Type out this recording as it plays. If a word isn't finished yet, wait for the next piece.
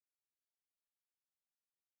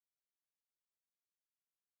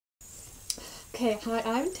Okay, hi,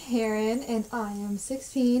 I'm Taryn, and I am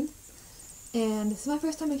 16, and this is my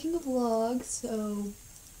first time making a vlog, so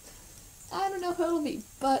I don't know how it'll be,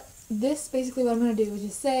 but this basically what I'm going to do is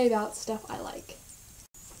just say about stuff I like.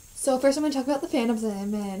 So first I'm going to talk about the fandoms that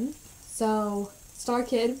I'm in. So, Star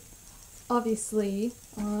Kid, obviously.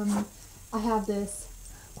 I have this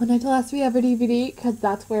One Night to Last We Ever DVD, because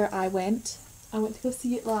that's where I went. I went to go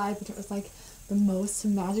see it live, and it was like the most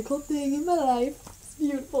magical thing in my life. It's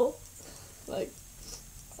beautiful. Like,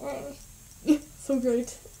 so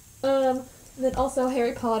great. Then also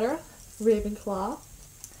Harry Potter, Ravenclaw.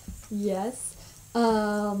 Yes.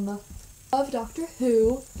 Love Doctor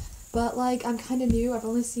Who, but like I'm kind of new. I've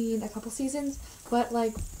only seen a couple seasons, but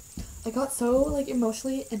like I got so like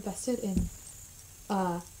emotionally invested in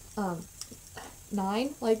 9.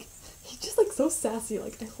 Like he's just like so sassy.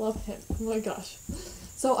 Like I love him. Oh my gosh.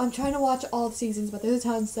 So I'm trying to watch all the seasons, but there's a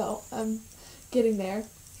ton, so I'm getting there.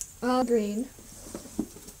 Green.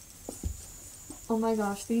 Oh my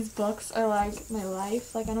gosh, these books are like my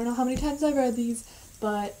life. Like I don't know how many times I've read these,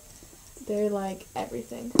 but they're like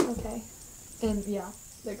everything. Okay. And yeah,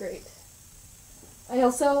 they're great. I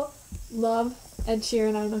also love Ed Sheeran.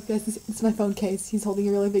 I don't know if you guys, it's my phone case. He's holding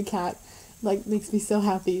a really big cat. Like, makes me so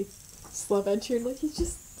happy. Just love Ed Sheeran. Like, he's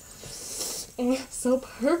just so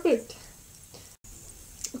perfect.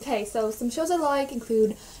 Okay, so some shows I like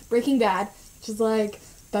include Breaking Bad, which is like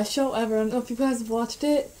best show ever. I don't know if you guys have watched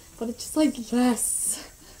it, but it's just like, yes.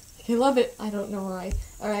 I love it. I don't know why.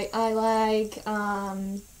 Alright, I like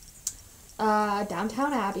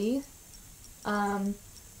Downtown Abbey,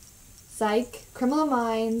 Psych, Criminal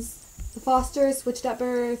Minds, The Fosters, Switched at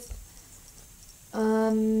Birth,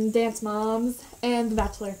 Dance Moms, and The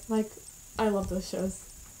Bachelor. Like, I love those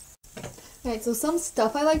shows. Alright, so some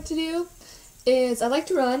stuff I like to do is I like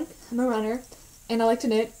to run. I'm a runner. And I like to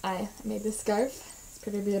knit. I made this scarf. It's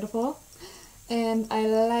pretty beautiful. And I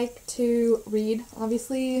like to read,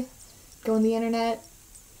 obviously, go on the internet,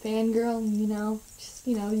 fangirl,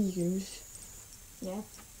 use. Yeah.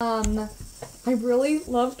 I really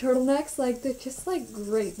love turtlenecks. Like, they're just, like,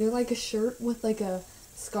 great. They're like a shirt with, like, a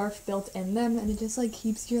scarf built in them, and it just, like,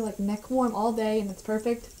 keeps your, like, neck warm all day, and it's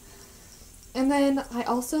perfect. And then I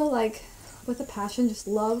also, like, with a passion, just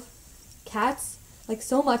love cats, like,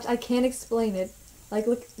 so much. I can't explain it. Like,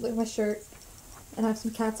 look at my shirt, and I have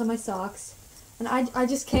some cats on my socks. And I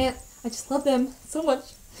just can't, I just love them so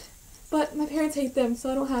much. But my parents hate them, so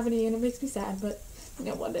I don't have any, and it makes me sad, but, you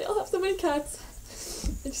know, one day I'll have so many cats.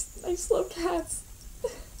 I just love cats.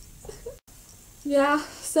 Yeah,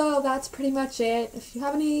 so that's pretty much it. If you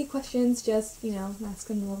have any questions, just, ask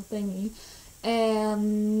them a little thingy.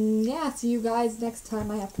 And, yeah, see you guys next time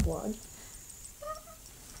I have to vlog.